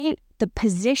the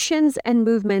positions and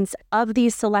movements of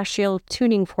these celestial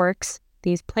tuning forks,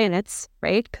 these planets,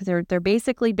 right? Because they're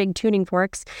basically big tuning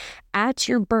forks at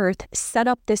your birth, set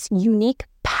up this unique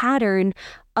pattern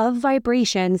of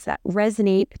vibrations that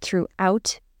resonate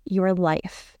throughout your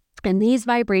life. And these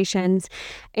vibrations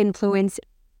influence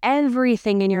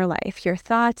everything in your life, your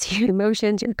thoughts, your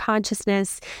emotions, your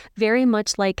consciousness, very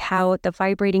much like how the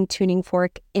vibrating tuning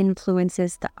fork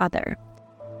influences the other.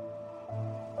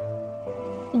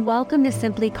 Welcome to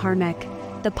Simply Karmic,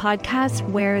 the podcast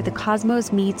where the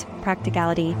cosmos meets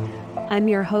practicality. I'm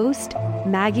your host,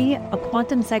 Maggie, a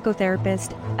quantum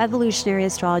psychotherapist, evolutionary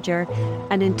astrologer,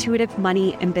 and intuitive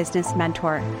money and business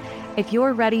mentor. If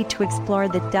you're ready to explore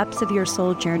the depths of your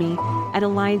soul journey and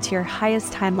align to your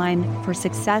highest timeline for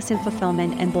success and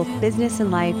fulfillment in both business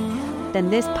and life, then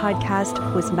this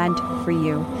podcast was meant for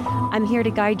you. I'm here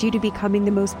to guide you to becoming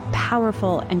the most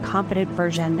powerful and confident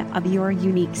version of your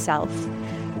unique self.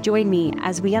 Join me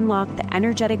as we unlock the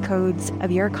energetic codes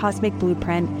of your cosmic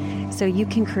blueprint so you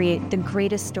can create the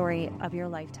greatest story of your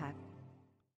lifetime.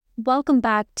 Welcome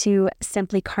back to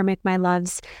Simply Karmic, my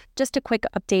loves. Just a quick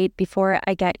update before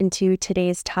I get into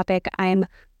today's topic. I'm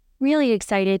really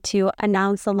excited to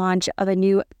announce the launch of a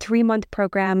new 3-month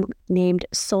program named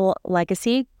Soul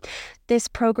Legacy. This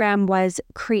program was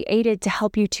created to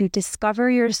help you to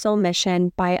discover your soul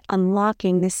mission by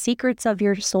unlocking the secrets of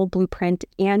your soul blueprint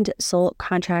and soul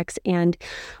contracts. And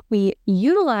we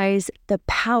utilize the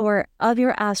power of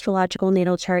your astrological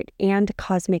natal chart and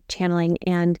cosmic channeling.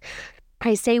 And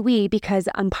I say we because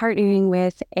I'm partnering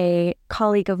with a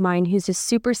colleague of mine who's a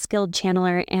super skilled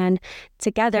channeler, and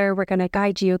together we're going to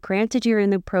guide you, granted you're in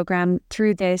the program,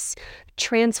 through this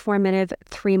transformative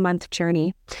 3-month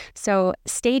journey. So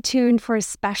stay tuned for a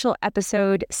special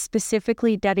episode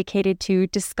specifically dedicated to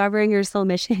discovering your soul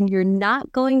mission. You're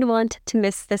not going to want to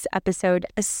miss this episode,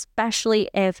 especially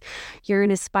if you're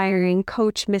an aspiring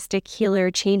coach, mystic,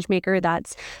 healer, change maker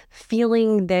that's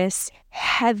feeling this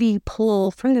heavy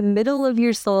pull from the middle of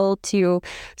your soul to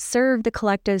serve the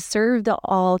collective, serve the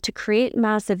all, to create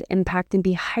massive impact and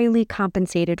be highly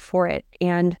compensated for it,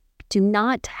 and do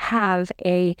not have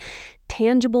a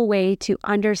tangible way to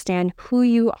understand who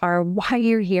you are, why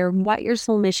you're here, what your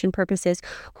soul mission purpose is,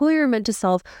 who you're meant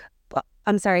to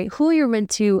who you're meant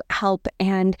to help,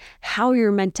 and how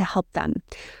you're meant to help them.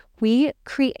 We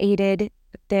created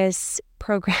this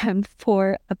program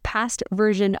for a past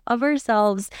version of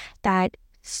ourselves that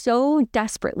so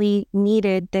desperately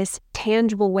needed this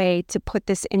tangible way to put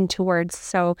this into words.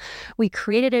 So we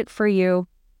created it for you.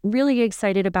 Really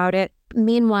excited about it.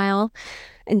 Meanwhile,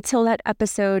 until that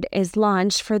episode is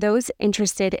launched, for those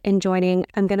interested in joining,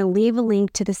 I'm going to leave a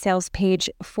link to the sales page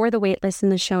for the waitlist in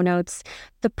the show notes.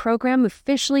 The program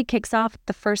officially kicks off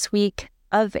the first week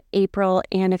of April,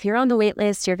 and if you're on the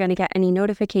waitlist, you're going to get any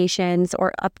notifications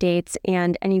or updates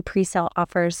and any pre-sale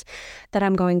offers that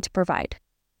I'm going to provide.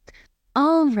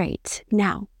 All right,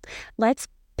 now let's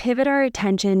pivot our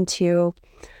attention to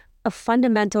a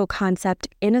fundamental concept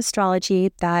in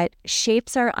astrology that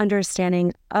shapes our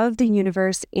understanding of the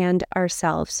universe and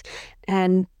ourselves.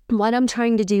 And what I'm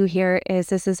trying to do here is,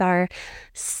 this is our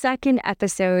second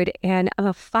episode, and I'm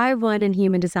a 5/1 in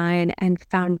human design, and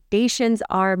foundations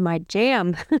are my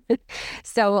jam.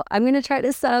 So I'm going to try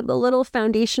to set up a little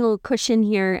foundational cushion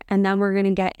here, and then we're going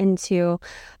to get into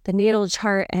the natal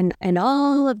chart and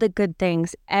all of the good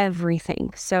things,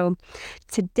 everything. So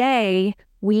today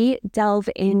we delve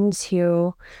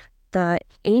into the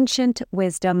ancient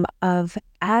wisdom of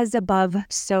as above,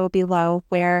 so below,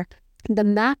 where the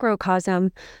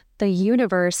macrocosm, the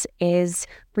universe, is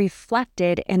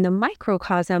reflected in the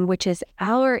microcosm, which is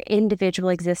our individual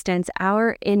existence,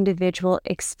 our individual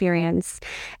experience.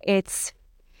 It's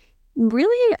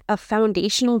really a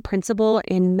foundational principle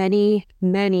in many,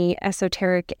 many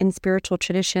esoteric and spiritual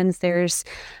traditions. There's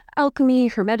alchemy,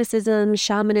 Hermeticism,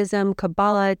 shamanism,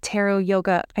 Kabbalah, tarot,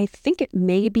 yoga. I think it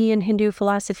may be in Hindu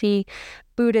philosophy,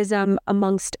 Buddhism,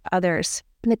 amongst others.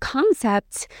 The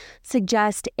concepts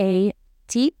suggest a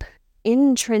deep,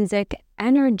 intrinsic,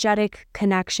 energetic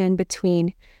connection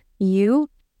between you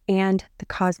and the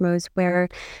cosmos, where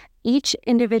each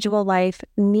individual life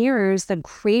mirrors the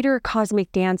greater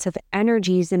cosmic dance of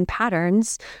energies and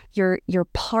patterns. You're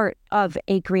part of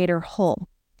a greater whole.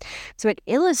 So it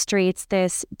illustrates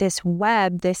this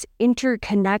web, this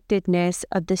interconnectedness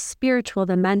of the spiritual,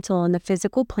 the mental, and the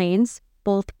physical planes,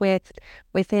 both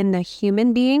within the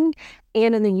human being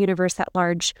and in the universe at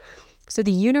large. So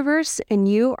the universe and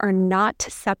you are not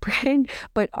separate,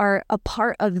 but are a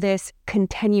part of this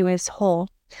continuous whole.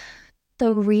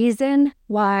 The reason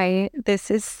why this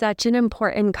is such an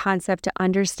important concept to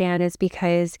understand is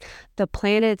because the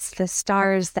planets, the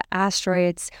stars, the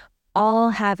asteroids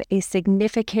all have a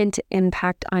significant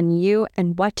impact on you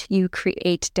and what you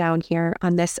create down here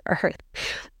on this earth.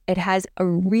 It has a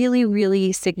really,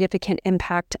 really significant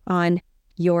impact on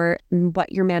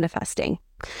what you're manifesting.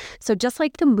 So just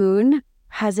like the moon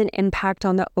has an impact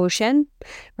on the ocean,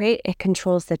 right? It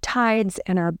controls the tides,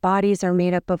 and our bodies are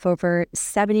made up of over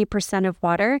 70% of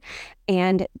water.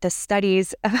 And the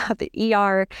studies about the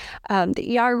ER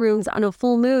rooms on a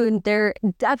full moon, they're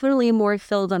definitely more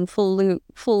filled on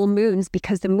full moons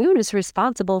because the moon is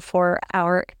responsible for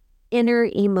our inner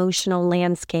emotional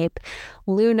landscape,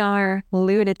 lunar,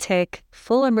 lunatic,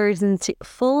 full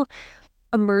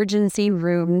emergency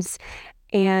rooms,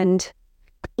 and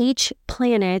each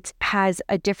planet has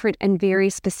a different and very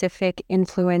specific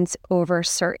influence over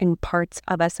certain parts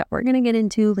of us that we're going to get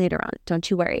into later on. Don't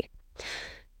you worry.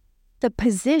 The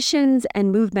positions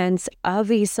and movements of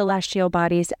these celestial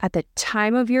bodies at the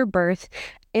time of your birth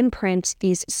imprint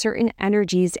these certain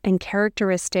energies and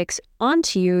characteristics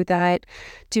onto you that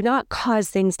do not cause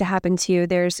things to happen to you.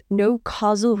 There's no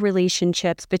causal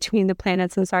relationships between the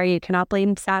planets. I'm sorry, you cannot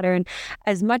blame Saturn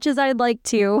as much as I'd like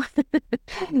to.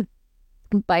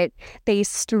 But they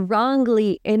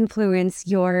strongly influence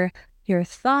your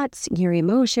thoughts, your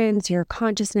emotions, your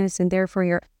consciousness, and therefore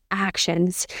your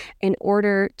actions in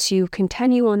order to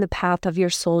continue on the path of your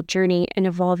soul journey and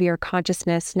evolve your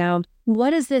consciousness. Now, what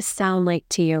does this sound like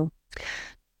to you?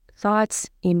 Thoughts,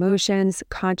 emotions,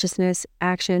 consciousness,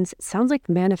 actions. Sounds like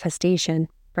manifestation,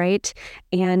 right?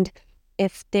 And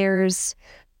if there's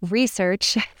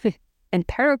research,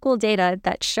 empirical data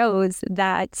that shows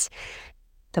that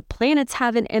the planets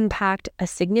have an impact, a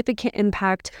significant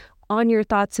impact on your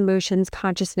thoughts, emotions,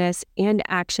 consciousness, and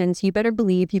actions, you better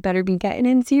believe, you better be getting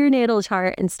into your natal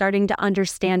chart and starting to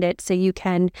understand it so you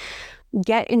can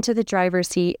get into the driver's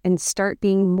seat and start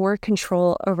being more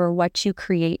control over what you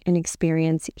create and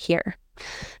experience here.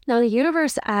 Now, the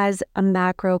universe as a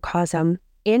macrocosm.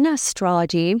 In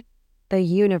astrology, the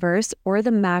universe or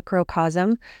the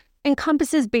macrocosm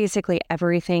encompasses basically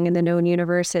everything in the known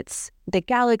universe. It's the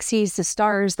galaxies, the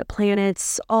stars, the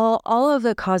planets, all of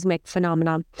the cosmic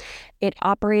phenomena. It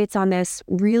operates on this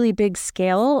really big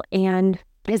scale and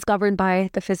is governed by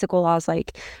the physical laws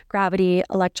like gravity,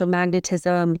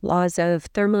 electromagnetism, laws of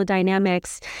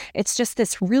thermodynamics. It's just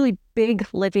this really big,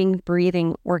 living,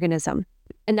 breathing organism.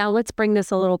 And now let's bring this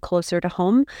a little closer to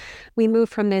home. We move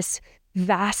from this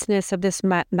vastness of this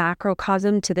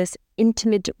macrocosm to this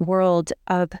intimate world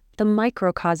of the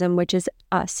microcosm, which is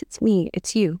us. It's me,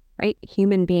 it's you, right?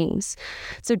 Human beings.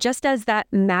 So just as that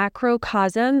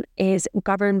macrocosm is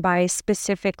governed by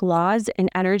specific laws and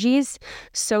energies,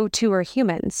 so too are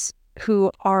humans,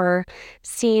 who are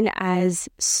seen as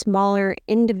smaller,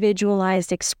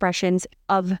 individualized expressions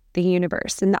of the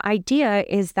universe. And the idea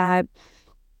is that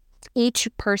each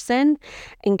person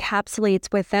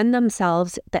encapsulates within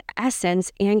themselves the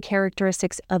essence and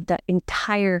characteristics of the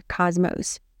entire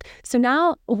cosmos. So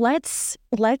now let's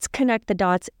connect the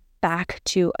dots back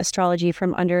to astrology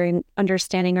from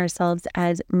understanding ourselves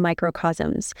as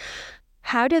microcosms.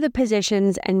 How do the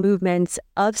positions and movements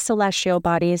of celestial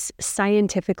bodies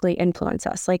scientifically influence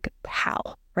us? Like how,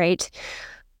 right?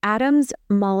 Atoms,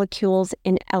 molecules,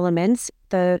 and elements,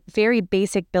 the very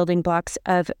basic building blocks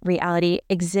of reality,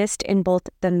 exist in both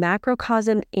the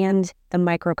macrocosm and the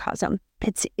microcosm.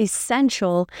 It's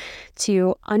essential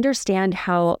to understand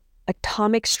how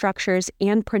atomic structures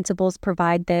and principles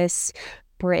provide this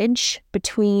bridge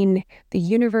between the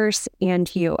universe and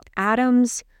you.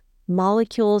 Atoms,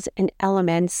 molecules, and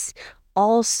elements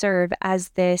all serve as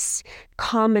this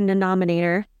common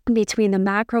denominator between the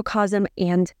macrocosm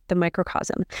and the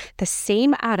microcosm. The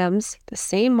same atoms, the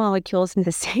same molecules, and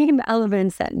the same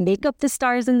elements that make up the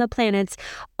stars and the planets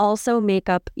also make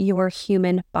up your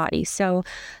human body. So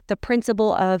the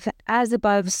principle of as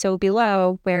above, so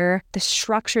below, where the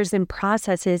structures and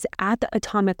processes at the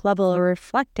atomic level are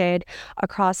reflected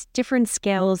across different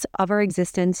scales of our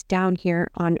existence down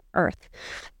here on Earth.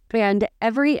 And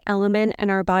every element in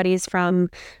our bodies, from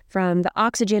the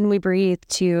oxygen we breathe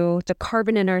to the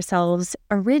carbon in ourselves,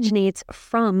 originates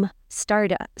from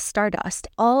stardust.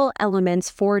 All elements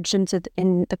forged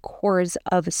in the cores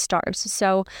of stars.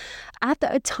 So at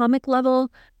the atomic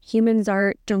level, humans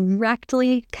are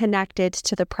directly connected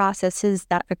to the processes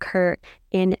that occur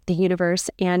in the universe.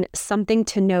 And something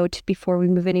to note before we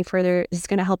move any further is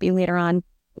going to help you later on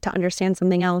to understand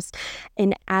something else.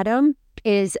 An atom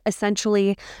is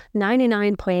essentially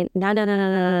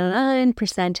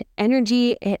 99.999%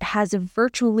 energy. It has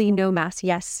virtually no mass.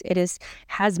 Yes,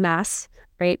 has mass,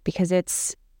 right? Because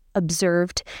it's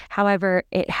observed. However,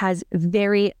 it has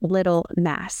very little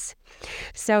mass.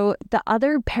 So the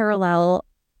other parallel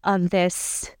of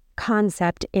this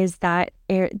concept is that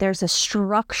there's a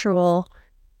structural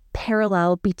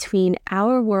parallel between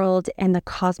our world and the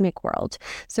cosmic world.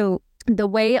 So the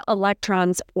way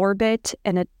electrons orbit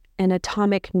an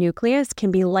atomic nucleus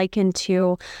can be likened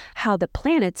to how the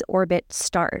planets orbit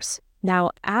stars.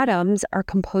 Now, atoms are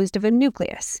composed of a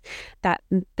nucleus, that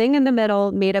thing in the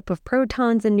middle made up of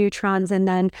protons and neutrons, and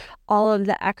then all of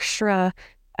the extra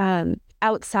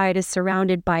outside is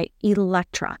surrounded by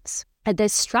electrons. And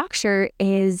this structure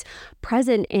is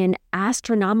present in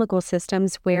astronomical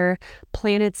systems where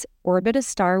planets orbit a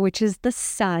star, which is the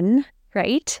sun,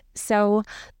 right? So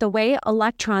the way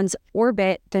electrons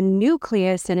orbit the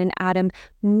nucleus in an atom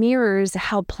mirrors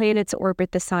how planets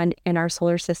orbit the sun in our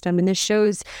solar system. And this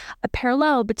shows a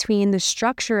parallel between the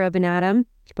structure of an atom,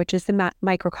 which is the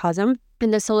microcosm,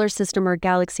 and the solar system or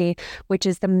galaxy, which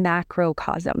is the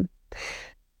macrocosm.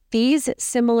 These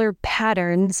similar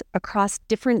patterns across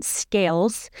different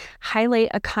scales highlight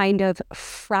a kind of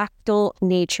fractal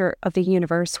nature of the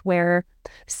universe where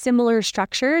similar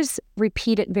structures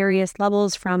repeat at various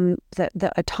levels from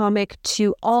the atomic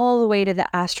to all the way to the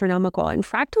astronomical. And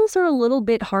fractals are a little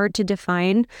bit hard to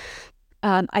define.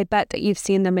 I bet that you've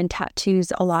seen them in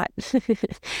tattoos a lot.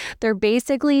 They're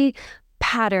basically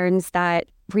patterns that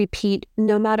repeat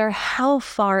no matter how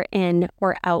far in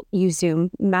or out you zoom.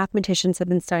 Mathematicians have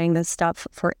been studying this stuff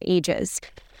for ages.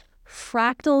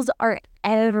 Fractals are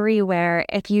everywhere.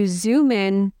 If you zoom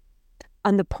in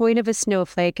on the point of a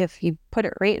snowflake, if you put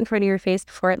it right in front of your face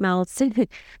before it melts,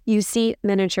 you see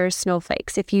miniature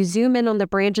snowflakes. If you zoom in on the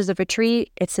branches of a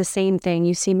tree, it's the same thing.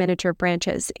 You see miniature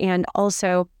branches. And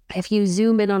also, if you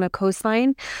zoom in on a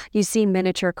coastline, you see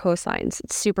miniature coastlines.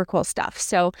 It's super cool stuff.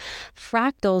 So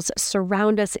fractals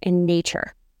surround us in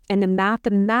nature. And the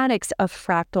mathematics of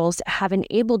fractals have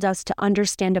enabled us to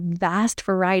understand a vast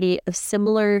variety of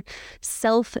similar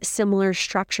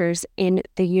structures in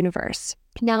the universe.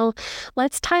 Now,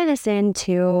 let's tie this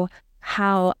into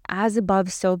how as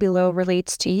above, so below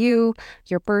relates to you,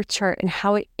 your birth chart, and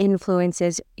how it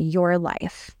influences your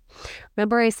life.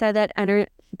 Remember I said that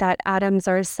atoms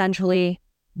are essentially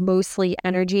mostly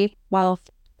energy? Well,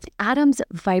 atoms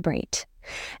vibrate,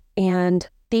 and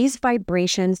these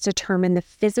vibrations determine the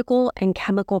physical and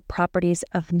chemical properties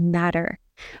of matter,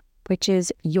 which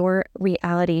is your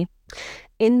reality.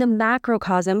 In the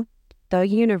macrocosm, the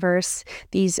universe,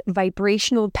 these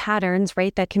vibrational patterns,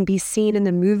 right, that can be seen in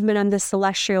the movement of the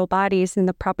celestial bodies and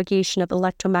the propagation of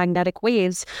electromagnetic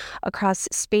waves across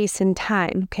space and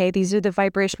time. Okay, these are the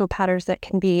vibrational patterns that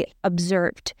can be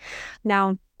observed.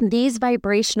 Now, these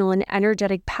vibrational and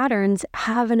energetic patterns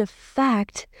have an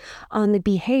effect on the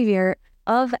behavior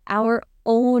of our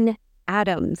own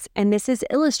atoms. And this is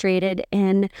illustrated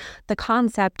in the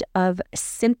concept of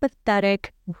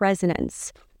sympathetic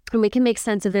resonance. And we can make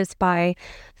sense of this by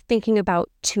thinking about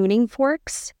tuning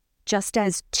forks. Just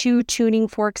as two tuning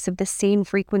forks of the same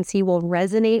frequency will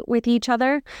resonate with each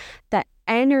other, the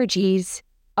energies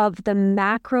of the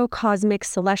macrocosmic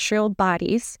celestial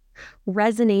bodies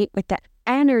resonate with the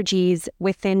energies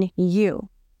within you.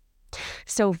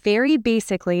 So very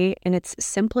basically, in its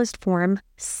simplest form,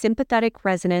 sympathetic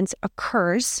resonance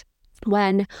occurs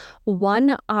when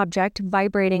one object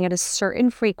vibrating at a certain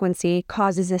frequency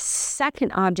causes a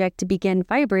second object to begin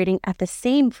vibrating at the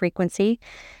same frequency,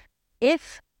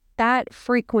 if that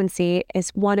frequency is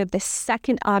one of the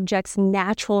second object's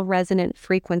natural resonant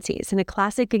frequencies. And a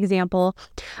classic example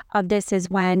of this is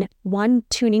when one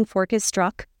tuning fork is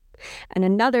struck and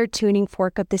another tuning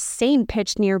fork of the same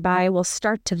pitch nearby will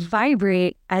start to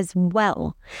vibrate as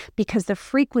well, because the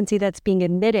frequency that's being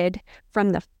emitted from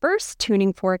the first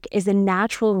tuning fork is a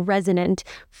natural resonant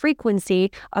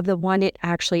frequency of the one it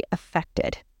actually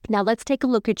affected. Now let's take a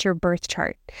look at your birth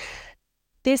chart.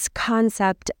 This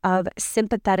concept of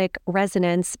sympathetic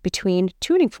resonance between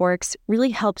tuning forks really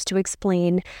helps to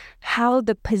explain how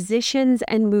the positions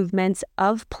and movements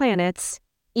of planets,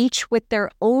 each with their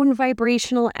own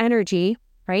vibrational energy,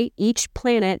 right? Each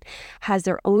planet has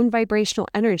their own vibrational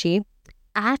energy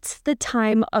at the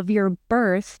time of your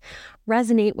birth,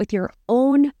 resonate with your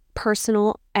own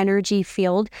personal energy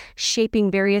field, shaping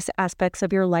various aspects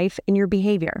of your life and your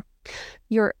behavior.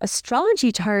 Your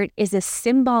astrology chart is a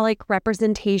symbolic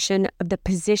representation of the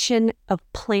position of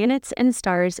planets and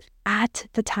stars at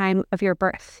the time of your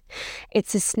birth.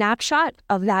 It's a snapshot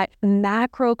of that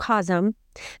macrocosm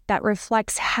that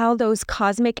reflects how those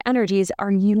cosmic energies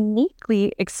are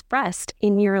uniquely expressed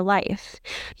in your life.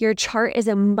 Your chart is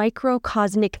a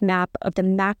microcosmic map of the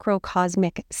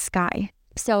macrocosmic sky.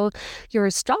 So your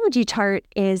astrology chart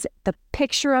is the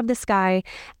picture of the sky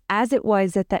as it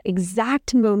was at the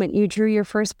exact moment you drew your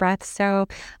first breath. So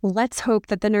let's hope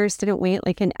that the nurse didn't wait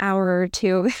like an hour or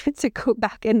two to go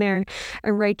back in there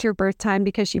and write your birth time,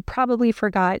 because you probably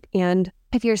forgot. And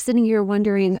if you're sitting here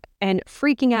wondering and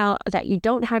freaking out that you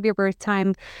don't have your birth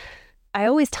time, I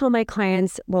always tell my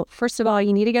clients, well, first of all,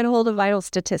 you need to get a hold of vital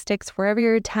statistics. Wherever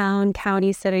your town,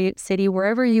 county, city,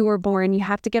 wherever you were born, you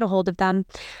have to get a hold of them.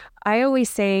 I always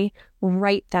say,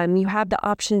 write them. You have the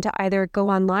option to either go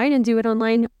online and do it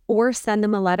online or send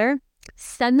them a letter.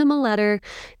 Send them a letter,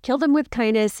 kill them with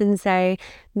kindness, and say,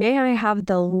 may I have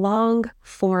the long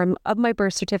form of my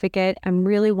birth certificate? I'm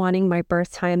really wanting my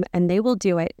birth time, and they will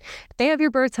do it. If they have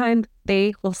your birth time,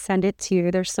 they will send it to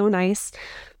you. They're so nice,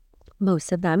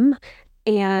 most of them.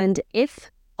 And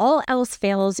if all else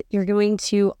fails, you're going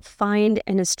to find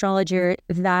an astrologer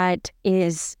that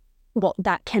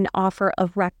can offer a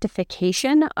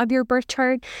rectification of your birth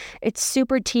chart. It's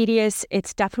super tedious.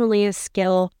 It's definitely a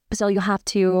skill. So you'll have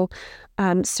to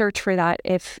search for that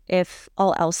if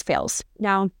all else fails.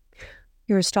 Now,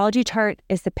 your astrology chart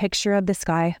is the picture of the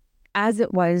sky as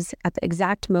it was at the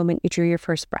exact moment you drew your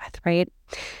first breath, right?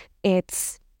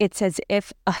 It's as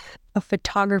if a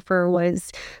photographer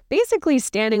was basically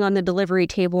standing on the delivery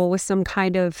table with some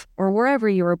kind of, or wherever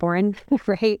you were born,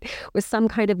 right, with some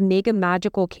kind of mega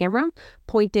magical camera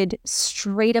pointed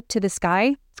straight up to the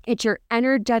sky. It's your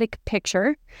energetic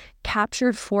picture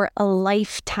captured for a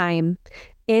lifetime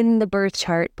in the birth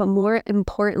chart, but more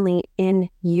importantly in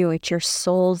you. It's your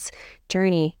soul's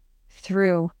journey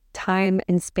through time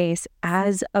and space,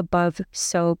 as above,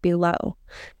 so below.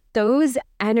 Those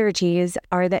energies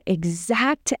are the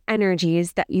exact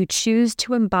energies that you choose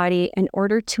to embody in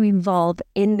order to evolve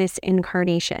in this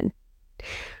incarnation.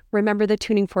 Remember the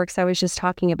tuning forks I was just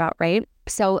talking about, right?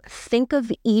 So think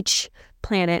of each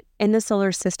planet in the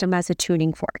solar system as a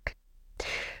tuning fork,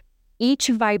 each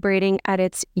vibrating at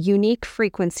its unique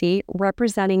frequency,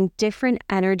 representing different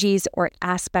energies or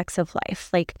aspects of life,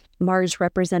 like Mars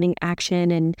representing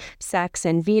action and sex,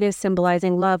 and Venus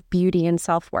symbolizing love, beauty, and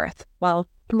self-worth. Well,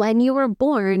 when you were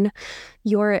born,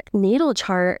 your natal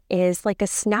chart is like a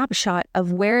snapshot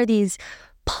of where these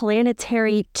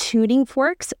planetary tuning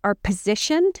forks are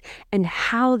positioned and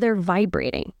how they're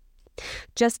vibrating.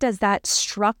 Just as that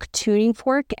struck tuning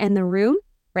fork in the room,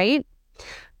 right,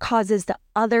 causes the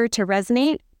other to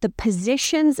resonate, the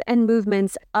positions and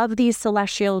movements of these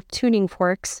celestial tuning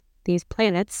forks, these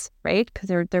planets, right, because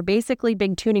they're basically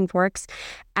big tuning forks,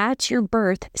 at your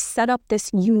birth set up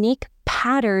this unique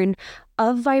pattern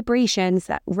of vibrations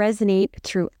that resonate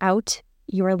throughout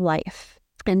your life.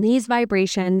 And these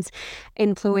vibrations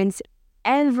influence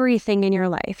everything in your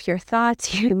life, your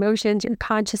thoughts, your emotions, your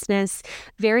consciousness,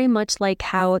 very much like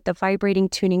how the vibrating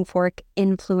tuning fork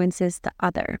influences the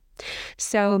other.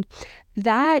 So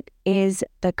that is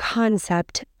the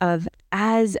concept of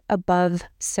as above,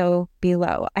 so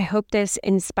below. I hope this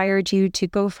inspired you to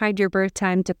go find your birth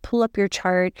time, to pull up your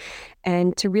chart,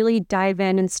 and to really dive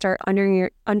in and start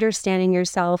understanding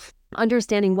yourself,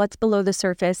 understanding what's below the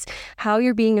surface, how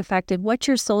you're being affected, what's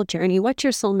your soul journey, what's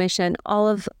your soul mission, all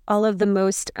of the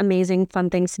most amazing fun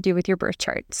things to do with your birth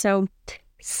chart. So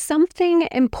something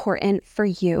important for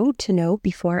you to know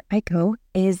before I go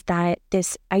is that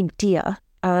this idea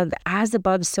of as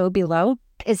above, so below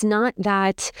is not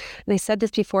that, and I said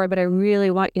this before, but I really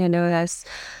want you to know this,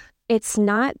 it's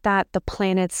not that the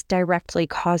planets directly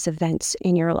cause events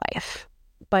in your life,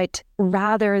 but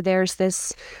rather there's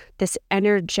this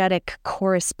energetic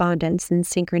correspondence and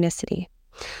synchronicity.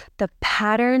 The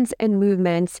patterns and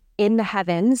movements in the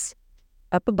heavens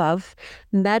up above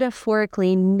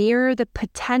metaphorically mirror the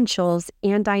potentials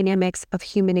and dynamics of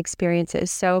human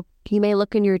experiences. So you may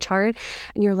look in your chart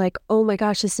and you're like, oh my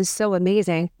gosh, this is so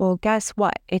amazing. Well, guess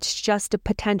what? It's just a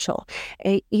potential.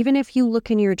 Even if you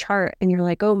look in your chart and you're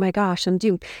like, oh my gosh, I'm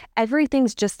doomed.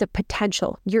 Everything's just a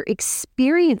potential. You're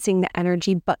experiencing the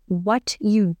energy, but what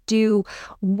you do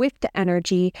with the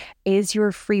energy is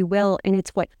your free will, and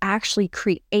it's what actually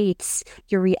creates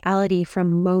your reality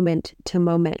from moment to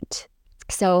moment.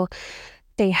 So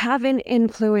they have an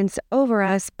influence over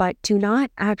us, but do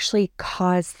not actually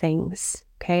cause things.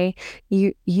 Okay.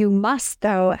 You must,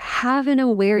 though, have an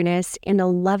awareness and a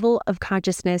level of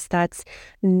consciousness that's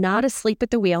not asleep at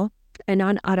the wheel and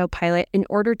on autopilot in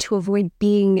order to avoid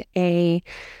being a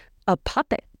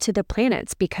puppet to the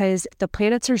planets, because the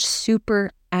planets are super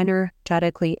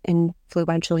energetically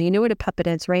influential. You know what a puppet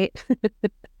is, right?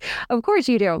 Of course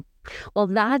you do. Well,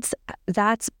 that's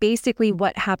basically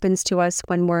what happens to us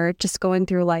when we're just going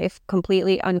through life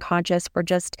completely unconscious. We're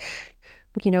just,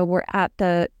 we're at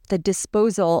the the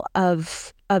disposal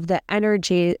of the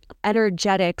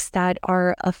energetics that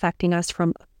are affecting us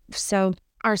from. So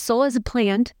our soul is a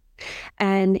planet,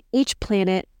 and each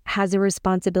planet has a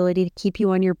responsibility to keep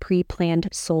you on your pre-planned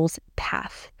soul's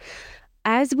path.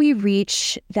 As we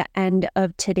reach the end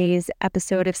of today's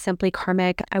episode of Simply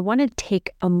Karmic, I want to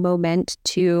take a moment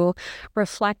to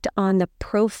reflect on the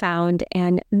profound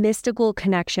and mystical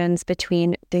connections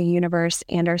between the universe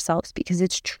and ourselves, because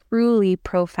it's truly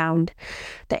profound.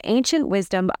 The ancient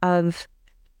wisdom of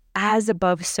as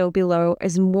above, so below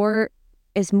is more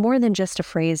than just a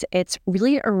phrase. It's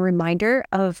really a reminder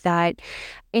of that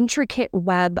intricate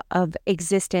web of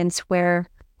existence where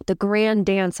the grand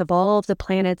dance of all of the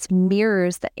planets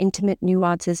mirrors the intimate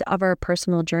nuances of our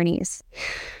personal journeys.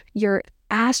 Your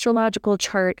astrological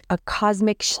chart, a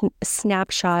cosmic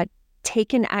snapshot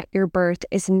taken at your birth,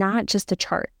 is not just a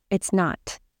chart. It's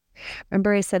not.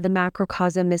 Remember I said the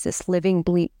macrocosm is this living,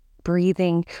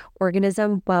 breathing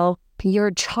organism? Well, your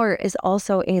chart is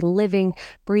also a living,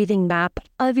 breathing map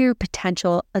of your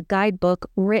potential, a guidebook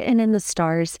written in the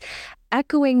stars,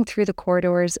 echoing through the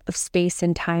corridors of space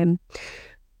and time.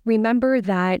 Remember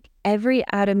that every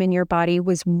atom in your body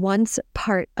was once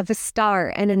part of a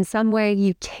star, and in some way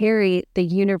you carry the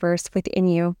universe within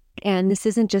you. And this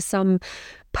isn't just some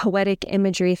poetic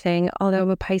imagery thing, although I'm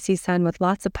a Pisces sun with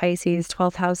lots of Pisces,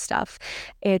 12th house stuff.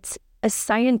 It's a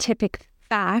scientific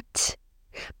fact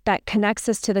that connects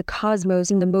us to the cosmos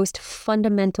in the most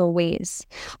fundamental ways.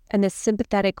 And the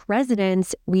sympathetic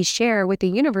resonance we share with the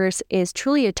universe is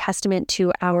truly a testament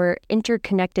to our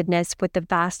interconnectedness with the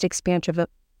vast expanse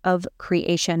of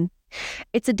creation.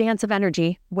 It's a dance of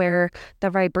energy where the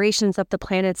vibrations of the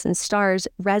planets and stars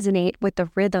resonate with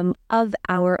the rhythm of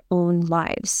our own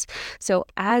lives. So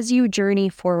as you journey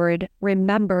forward,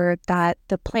 remember that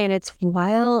the planets,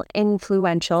 while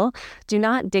influential, do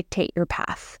not dictate your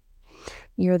path.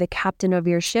 You're the captain of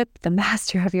your ship, the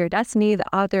master of your destiny,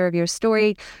 the author of your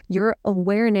story. Your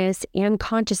awareness and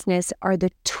consciousness are the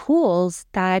tools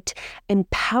that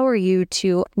empower you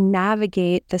to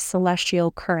navigate the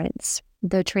celestial currents,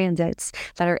 the transits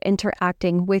that are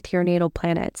interacting with your natal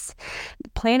planets. The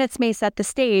planets may set the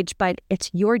stage, but it's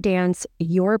your dance,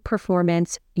 your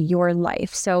performance, your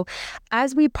life. So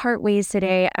as we part ways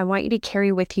today, I want you to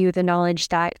carry with you the knowledge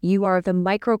that you are the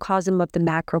microcosm of the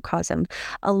macrocosm,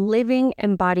 a living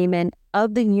embodiment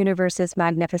of the universe's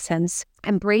magnificence.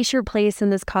 Embrace your place in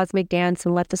this cosmic dance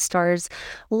and let the stars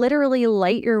literally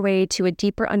light your way to a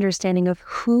deeper understanding of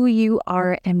who you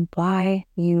are and why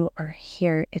you are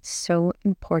here. It's so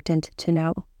important to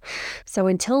know. So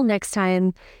until next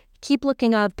time, keep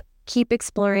looking up, keep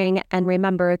exploring, and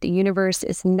remember, the universe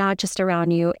is not just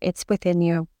around you, it's within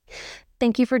you.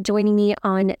 Thank you for joining me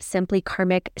on Simply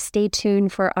Karmic. Stay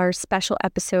tuned for our special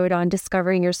episode on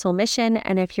discovering your soul mission.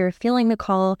 And if you're feeling the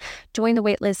call, join the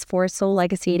waitlist for Soul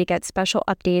Legacy to get special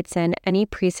updates and any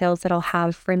pre-sales that I'll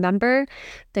have. Remember,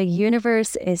 the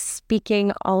universe is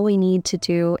speaking. All we need to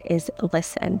do is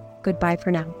listen. Goodbye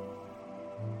for now.